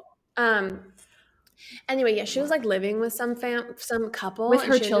 people. Anyway, yeah, she was like living with some couple with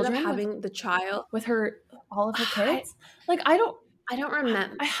her she children, ended up having the child with all of her kids. I don't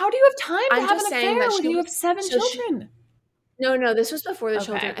remember. How do you have time to have an affair when you have 7 children? No, this was before the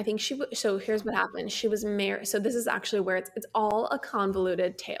children. I think so here's what happened. She was married. So this is actually where it's all a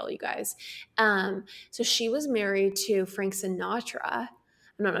convoluted tale, you guys. So she was married to Frank Sinatra.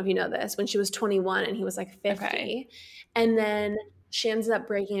 I don't know if you know this, when she was 21 and he was like 50. Okay. And then she ended up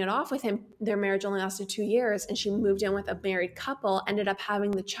breaking it off with him. Their marriage only lasted 2 years, and she moved in with a married couple, ended up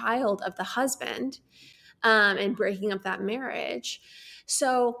having the child of the husband, and breaking up that marriage.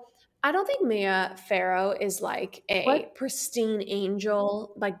 So I don't think Mia Farrow is like a pristine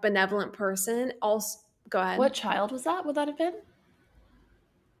angel, like benevolent person. Also, go ahead. What child was that? Would that have been?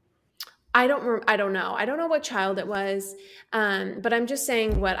 I don't know. I don't know what child it was, but I'm just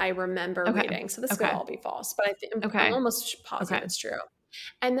saying what I remember reading. So this could all be false, but I'm almost positive it's true.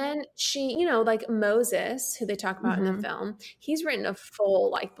 And then she, you know, like Moses, who they talk about in the film, he's written a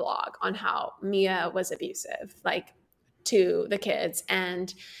full like blog on how Mia was abusive, like to the kids.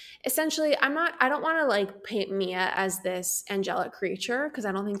 And essentially, I don't want to like paint Mia as this angelic creature, because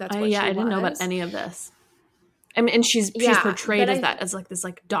I don't think that's what she was. I didn't know about any of this. I mean, and she's portrayed as like this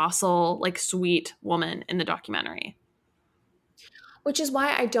like docile, like sweet woman in the documentary. Which is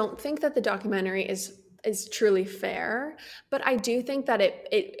why I don't think that the documentary is truly fair, but I do think that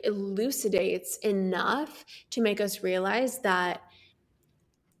it elucidates enough to make us realize that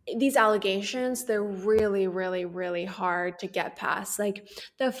these allegations, they're really, really, really hard to get past. Like,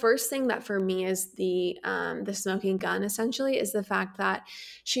 the first thing that for me is the smoking gun, essentially, is the fact that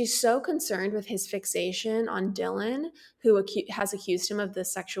she's so concerned with his fixation on Dylan, who has accused him of the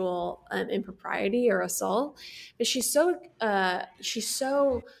sexual impropriety or assault. But she's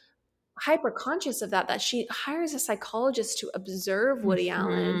so hyper conscious of that she hires a psychologist to observe Woody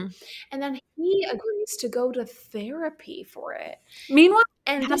Allen, and then he agrees to go to therapy for it. Meanwhile,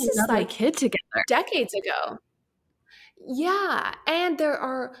 and this is like kid together decades ago. Yeah, and there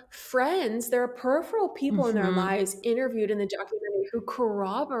are peripheral people in their lives interviewed in the documentary who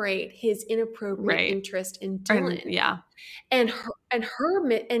corroborate his inappropriate interest in Dylan. Yeah. And and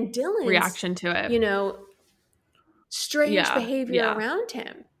Dylan's reaction to it. you know, strange Yeah, behavior yeah. around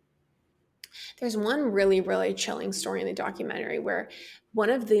him. There's one really, really chilling story in the documentary where one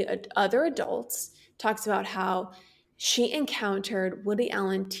of the other adults talks about how she encountered Woody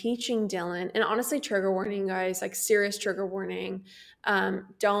Allen teaching Dylan, and honestly, trigger warning, guys, like serious trigger warning.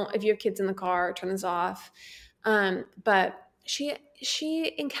 Don't, if you have kids in the car, turn this off. But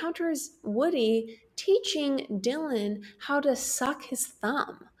she encounters Woody teaching Dylan how to suck his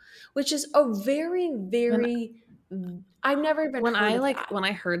thumb, which is a very, very I've never even heard of that. When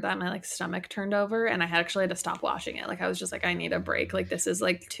I heard that, my like stomach turned over, and I actually had to stop watching it. Like I was just like, I need a break. Like this is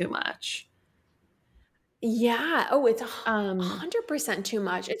like too much. Yeah. Oh, it's 100% too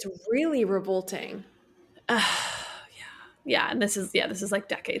much. It's really revolting. Yeah, and this is like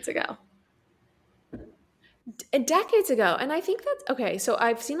decades ago. Decades ago, and I think that's okay. So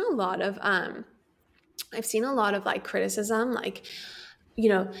I've seen a lot of like criticism, like, you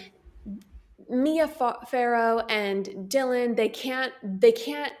know, Farrow and Dylan,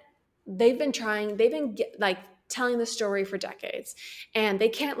 they've been like telling the story for decades, and they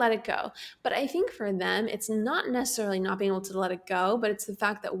can't let it go. But I think for them, it's not necessarily not being able to let it go, but it's the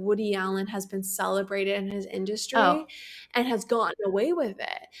fact that Woody Allen has been celebrated in his industry and has gotten away with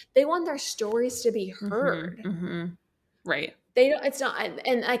it. They want their stories to be heard. Right. They don't, it's not,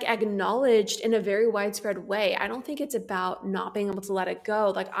 and like acknowledged in a very widespread way. I don't think it's about not being able to let it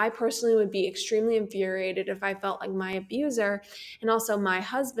go. Like I personally would be extremely infuriated if I felt like my abuser, and also my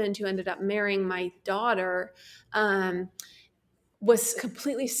husband, who ended up marrying my daughter, was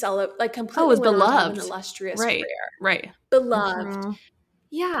completely completely was went on to have beloved. an illustrious Right. career. Right. Beloved.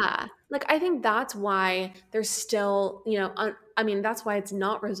 Yeah. Like I think that's why there's still, that's why it's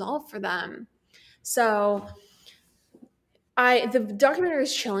not resolved for them. So the documentary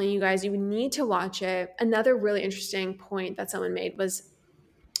is chilling, you guys. You need to watch it. Another really interesting point that someone made was,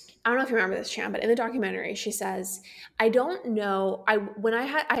 I don't know if you remember this, Chan, but in the documentary, she says, I don't know. I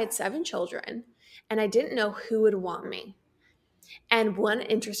had 7 children, and I didn't know who would want me. And one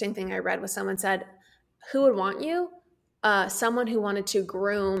interesting thing I read was someone said, who would want you? Someone who wanted to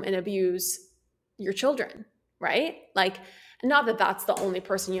groom and abuse your children, right? Like, not that that's the only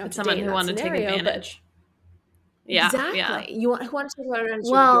person you have to date in that scenario, to take advantage. Yeah, exactly. Yeah. You want to take advantage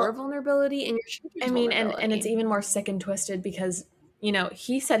of your vulnerability and your children's vulnerability. And it's even more sick and twisted because,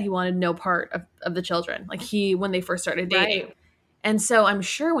 he said he wanted no part of the children, like when they first started dating. Right. And so I'm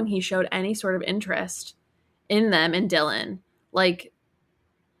sure when he showed any sort of interest in them and Dylan, like,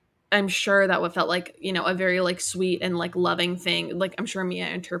 I'm sure that what felt like, a very like sweet and like loving thing. Like I'm sure Mia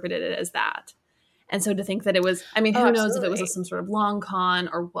interpreted it as that. And so to think that it was, who knows if it was some sort of long con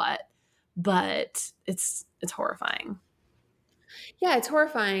or what, but it's horrifying. Yeah, it's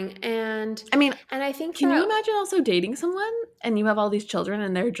horrifying. And I think can you imagine also dating someone and you have all these children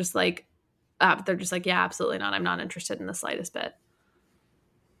and they're just like, yeah, absolutely not. I'm not interested in the slightest bit.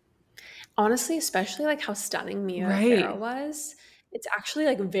 Honestly, especially like how stunning Mia Farrow was. It's actually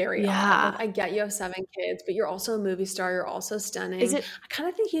like very odd. Like I get you have 7 kids, but you're also a movie star. You're also stunning. I kind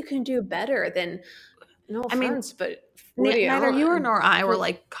of think you can do better than, no offense, but Woody neither Allen. you nor I were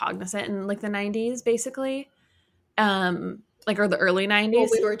like cognizant in like the 90s, basically. Like or the early 90s. Well,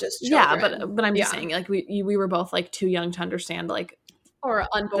 we were just children. Yeah, but I'm just saying, like we were both like too young to understand, like, or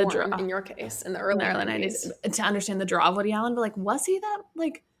unborn in your case, in the early 90s to understand the draw of Woody Allen. But like,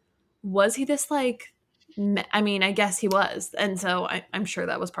 was he this like? I guess he was, and so I'm sure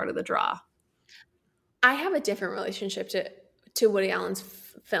that was part of the draw. I have a different relationship to Woody Allen's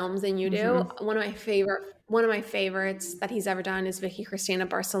films than you do. One of my favorites that he's ever done is Vicky Cristina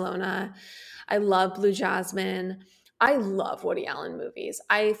Barcelona. I love Blue Jasmine. I love Woody Allen movies.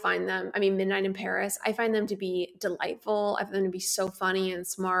 I find them, Midnight in Paris, I find them to be delightful. I find them to be so funny and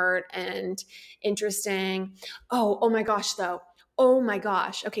smart and interesting. Oh my gosh, though. Oh my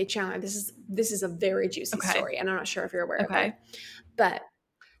gosh. Okay, Chandler, this is a very juicy story, and I'm not sure if you're aware of it. But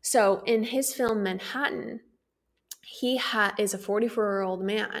so in his film Manhattan, he is a 44-year-old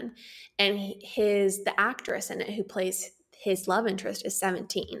man, and the actress in it who plays his love interest is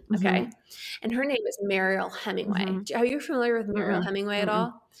 17. Okay. And her name is Mariel Hemingway. Are you familiar with Mariel Hemingway at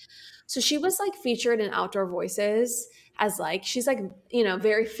all? So she was like featured in Outdoor Voices as like, she's like,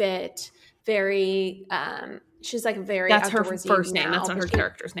 very fit, very, she's like very That's her outdoorsy first name. now, That's not her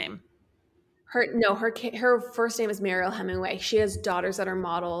character's name. Her first name is Mariel Hemingway. She has daughters that are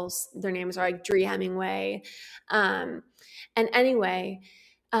models. Their names are like Dree Hemingway. And anyway,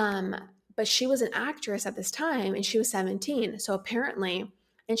 but she was an actress at this time, and she was 17. So apparently,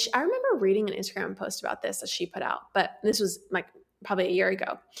 I remember reading an Instagram post about this that she put out, but this was like probably a year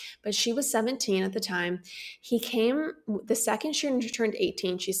ago, but she was 17 at the time. He came the second she turned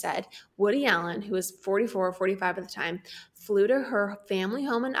 18, she said. Woody Allen, who was 44 or 45 at the time, flew to her family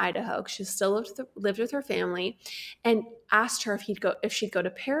home in Idaho. She still lived with her family, and asked her if she'd go to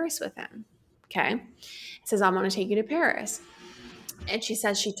Paris with him. Okay. Says, I'm going to take you to Paris. And she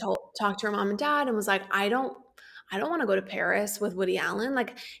says she talked to her mom and dad and was like, I don't want to go to Paris with Woody Allen.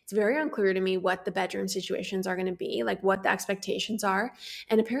 Like, it's very unclear to me what the bedroom situations are going to be, like what the expectations are.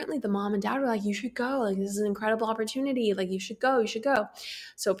 And apparently the mom and dad were like, you should go. Like, this is an incredible opportunity. Like, you should go.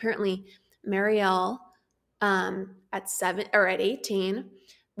 So apparently Marielle, at 18,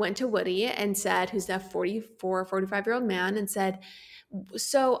 went to Woody and said, who's a 44, 45-year-old man, and said,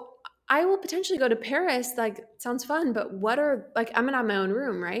 so I will potentially go to Paris. Like, sounds fun, but I'm going to have my own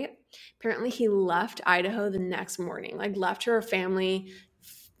room, right? Apparently he left Idaho the next morning, like left her family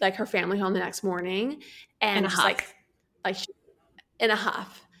home the next morning, and just in a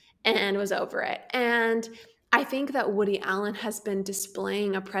huff, and was over it. And I think that Woody Allen has been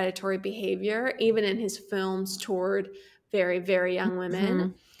displaying a predatory behavior, even in his films, toward very, very young women.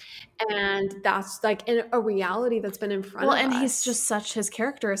 Mm-hmm. And that's like a reality that's been in front of us. Well, and he's just his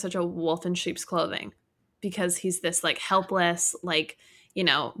character is such a wolf in sheep's clothing, because he's this like helpless, like,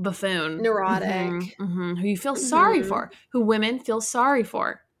 buffoon. Neurotic. Who you feel sorry for, who women feel sorry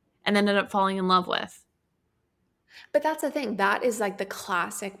for and ended up falling in love with. But that's the thing. That is like the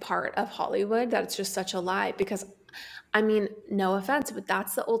classic part of Hollywood, that it's just such a lie. Because, I mean, no offense, but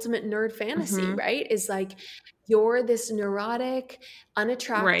that's the ultimate nerd fantasy, right? Is like, you're this neurotic,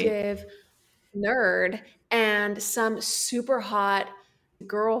 unattractive nerd, and some super hot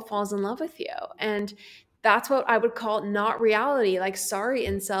girl falls in love with you. And that's what I would call not reality. Like, sorry,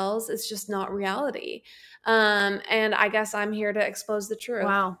 incels, it's just not reality. And I guess I'm here to expose the truth.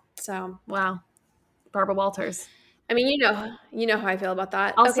 Wow. So, wow. Barbara Walters. I mean, you know how I feel about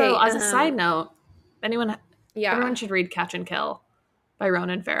that. Also, as a side note, everyone should read Catch and Kill by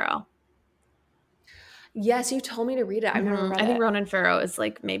Ronan Farrow. Yes, you told me to read it. I've never read it. I think Ronan Farrow is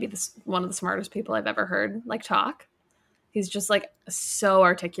like maybe one of the smartest people I've ever heard like talk. He's just like so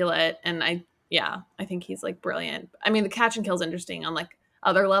articulate, and I think he's like brilliant. I mean, the Catch and Kill is interesting on like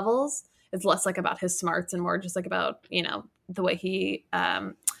other levels. It's less like about his smarts and more just like about, the way he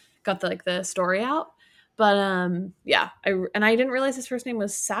got the story out. But I didn't realize his first name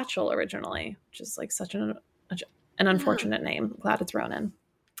was Satchel originally, which is like such an unfortunate name. I'm glad it's Ronan.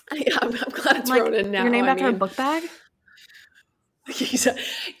 Yeah, I'm glad it's Ronan now. You're named after a book bag?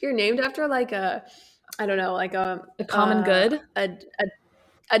 You're named after like a common good?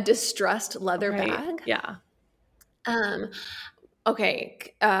 A distressed leather bag? Yeah.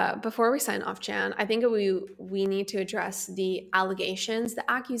 Okay, before we sign off, Jan, I think we need to address the allegations, the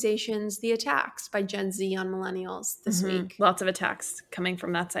accusations, the attacks by Gen Z on millennials this week. Lots of attacks coming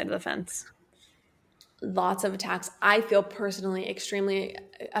from that side of the fence. Lots of attacks. I feel personally extremely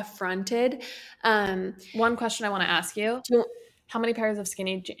affronted. One question I want to ask you: how many pairs of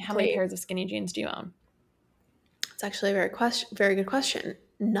skinny jeans do you own? It's actually a very good question.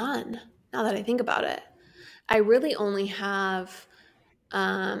 None. Now that I think about it, I really only have.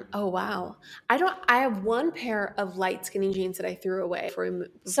 Oh wow! I have one pair of light skinny jeans that I threw away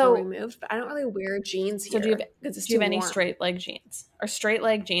before we moved, but I don't really wear jeans here. So do you have any straight leg jeans? Are straight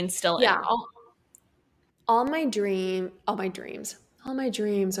leg jeans still in? Yeah. All my dreams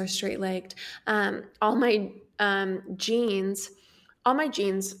are straight legged. All my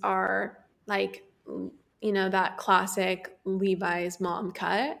jeans are like, that classic Levi's mom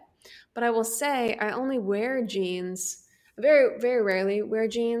cut. But I will say I only wear jeans, very, very rarely wear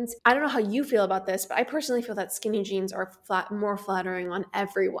jeans. I don't know how you feel about this, but I personally feel that skinny jeans are more flattering on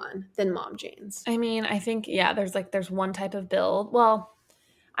everyone than mom jeans. I mean, I think, there's one type of build. Well,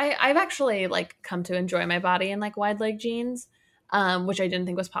 I've actually come to enjoy my body in wide leg jeans, which I didn't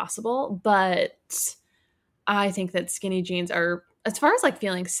think was possible. But I think that skinny jeans are, as far as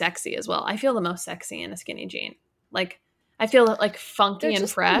feeling sexy as well, I feel the most sexy in a skinny jean. I feel funky and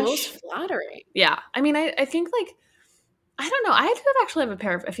fresh. The most flattering. Yeah. I mean, I think I don't know. I do actually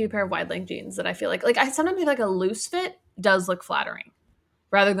have a few pair of wide leg jeans that I feel I sometimes feel like a loose fit does look flattering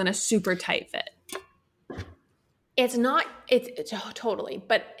rather than a super tight fit. It's totally,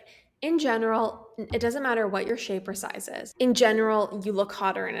 but in general, it doesn't matter what your shape or size is. In general, you look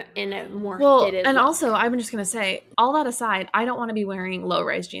hotter in a more fitted and look. Also, I'm just going to say, all that aside, I don't want to be wearing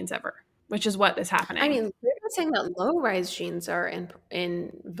low-rise jeans ever, which is what is happening. I mean, they're not saying that low-rise jeans are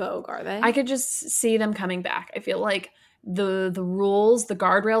in vogue, are they? I could just see them coming back. I feel like the rules, the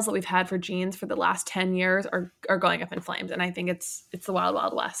guardrails that we've had for jeans for the last 10 years are going up in flames, and I think it's the wild,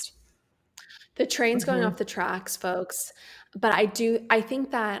 wild west. The train's going off the tracks, folks. But I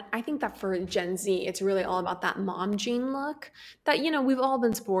think that for Gen Z, it's really all about that mom jean look that, we've all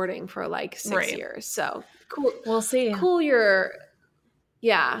been sporting for like 6 years. So cool. We'll see. Cool your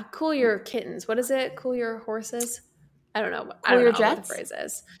kittens. What is it? Cool your horses? I don't know. I don't know what the phrase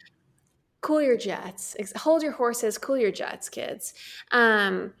is. Cool your jets. Hold your horses, cool your jets, kids.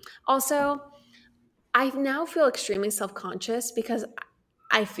 Also, I now feel extremely self-conscious because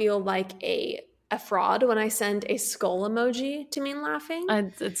I feel like a fraud when I send a skull emoji to mean laughing.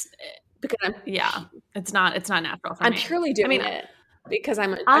 It's because it's not natural for me. I'm purely doing it because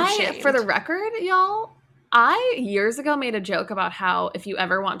I'm ashamed. For the record, y'all, I years ago made a joke about how if you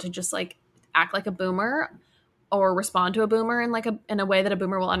ever want to just like act like a boomer or respond to a boomer in a way that a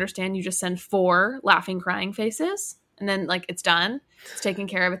boomer will understand, you just send 4 laughing, crying faces, and then like it's done. It's taken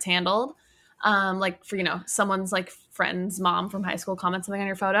care of. It's handled. Like for someone's like friend's mom from high school comments something on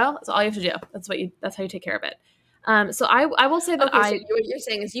your photo. That's all you have to do. That's how you take care of it. So I will say that so what you're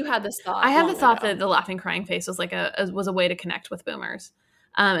saying is you had this thought. I had the thought that the laughing, crying face was like was a way to connect with boomers,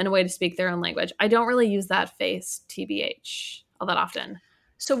 and a way to speak their own language. I don't really use that face, TBH, all that often.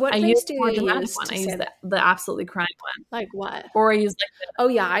 So what face do you use? I use the absolutely crying one. Like what? Or I use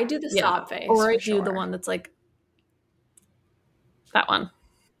like I do the sob face. Or I do the one that's like that one.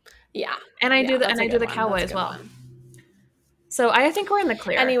 Yeah. And I do the cowboy as well. So I think we're in the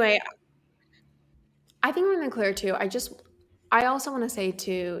clear. Anyway, I think we're in the clear too. I also want to say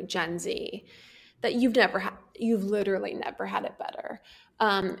to Gen Z that you've literally never had it better.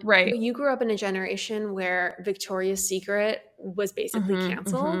 Right. You grew up in a generation where Victoria's Secret was basically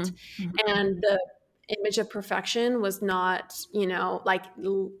canceled, and the image of perfection was not, like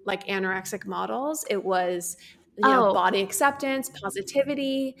anorexic models. It was body acceptance,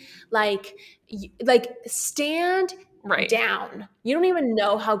 positivity, like stand down. You don't even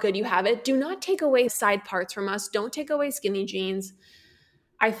know how good you have it. Do not take away side parts from us. Don't take away skinny jeans.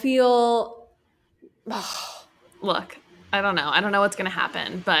 I feel look, I don't know what's going to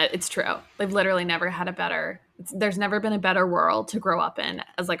happen, but it's true. They've literally never had there's never been a better world to grow up in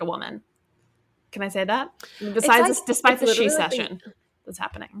as like a woman. Can I say that? Despite the she session that's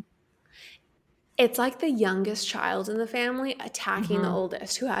happening. It's like the youngest child in the family attacking the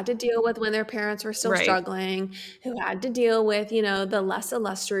oldest, who had to deal with when their parents were still struggling, who had to deal with, the less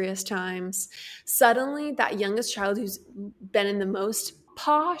illustrious times. Suddenly, that youngest child who's been in the most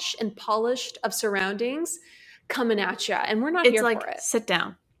posh and polished of surroundings coming at you, and we're not here for it. Sit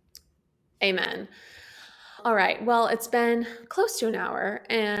down. Amen. All right. Well, it's been close to an hour,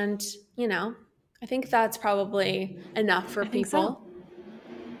 and, I think that's probably enough for people. So.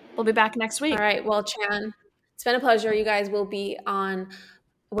 We'll be back next week. All right. Well, Chan, it's been a pleasure. You guys will be on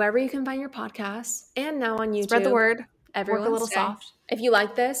wherever you can find your podcasts and now on YouTube. Spread the word. Everyone's work a little soft. If you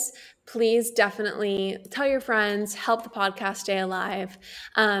like this, please definitely tell your friends, help the podcast stay alive.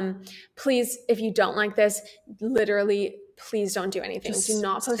 Please, if you don't like this, literally, please don't do anything. Just do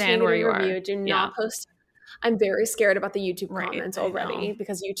not post stand where you review. are. Do not post. I'm very scared about the YouTube comments I already know.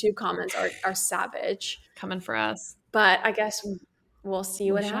 because YouTube comments are savage. Coming for us. But I guess we'll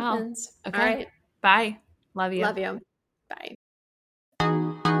see what happens. Okay. All right. Bye. Love you. Love you. Bye.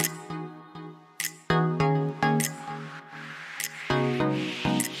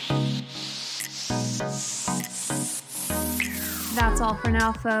 That's all for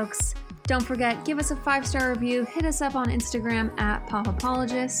now, folks. Don't forget, give us a 5-star review, hit us up on Instagram at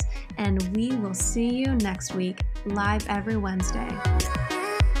Popapologists, and we will see you next week, live every Wednesday.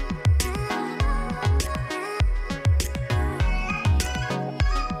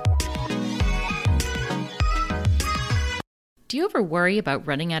 Do you ever worry about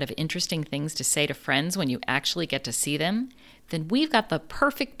running out of interesting things to say to friends when you actually get to see them? Then we've got the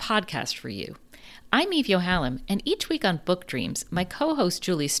perfect podcast for you. I'm Eve Yohalem, and each week on Book Dreams, my co-host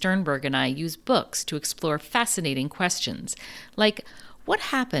Julie Sternberg and I use books to explore fascinating questions, like what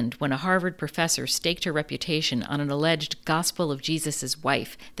happened when a Harvard professor staked her reputation on an alleged Gospel of Jesus'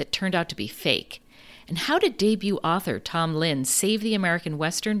 wife that turned out to be fake? And how did debut author Tom Lynn save the American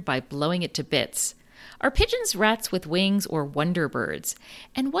Western by blowing it to bits? Are pigeons rats with wings or wonder birds?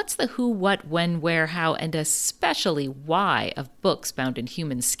 And what's the who, what, when, where, how, and especially why of books bound in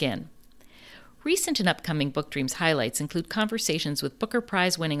human skin? Recent and upcoming Book Dreams highlights include conversations with Booker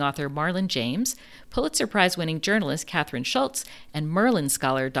Prize-winning author Marlon James, Pulitzer Prize-winning journalist Catherine Schultz, and Merlin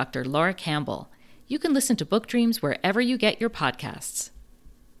scholar Dr. Laura Campbell. You can listen to Book Dreams wherever you get your podcasts.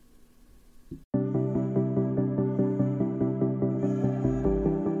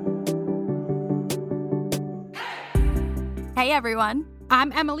 Hey everyone,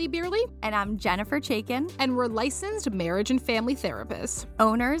 I'm Emily Beerley. And I'm Jennifer Chaikin. And we're licensed marriage and family therapists,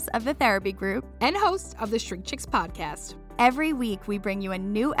 owners of the Therapy Group, and hosts of the Shrink Chicks podcast. Every week, we bring you a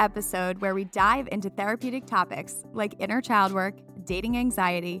new episode where we dive into therapeutic topics like inner child work, dating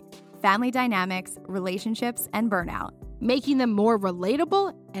anxiety, family dynamics, relationships, and burnout, making them more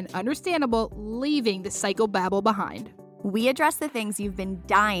relatable and understandable, leaving the psychobabble behind. We address the things you've been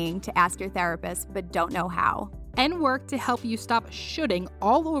dying to ask your therapist but don't know how, and work to help you stop shooting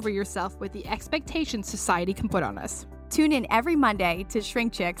all over yourself with the expectations society can put on us. Tune in every Monday to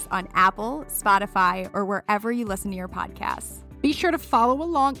Shrink Chicks on Apple, Spotify, or wherever you listen to your podcasts. Be sure to follow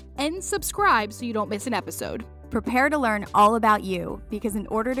along and subscribe so you don't miss an episode. Prepare to learn all about you, because in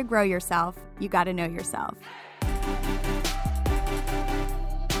order to grow yourself, you got to know yourself.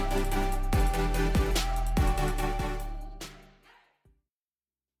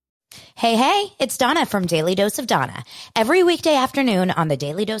 Hey, hey, it's Donna from Daily Dose of Donna. Every weekday afternoon on the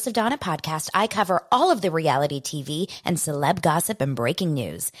Daily Dose of Donna podcast, I cover all of the reality TV and celeb gossip and breaking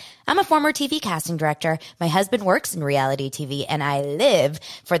news. I'm a former TV casting director. My husband works in reality TV, and I live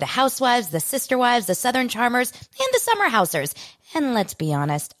for the housewives, the sister wives, the Southern Charmers, and the summer housers. And let's be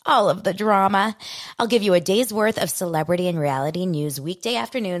honest, all of the drama. I'll give you a day's worth of celebrity and reality news weekday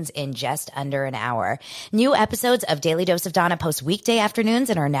afternoons in just under an hour. New episodes of Daily Dose of Donna post weekday afternoons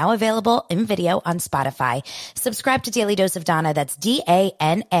and are now available in video on Spotify. Subscribe to Daily Dose of Donna, that's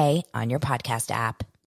DANA, on your podcast app.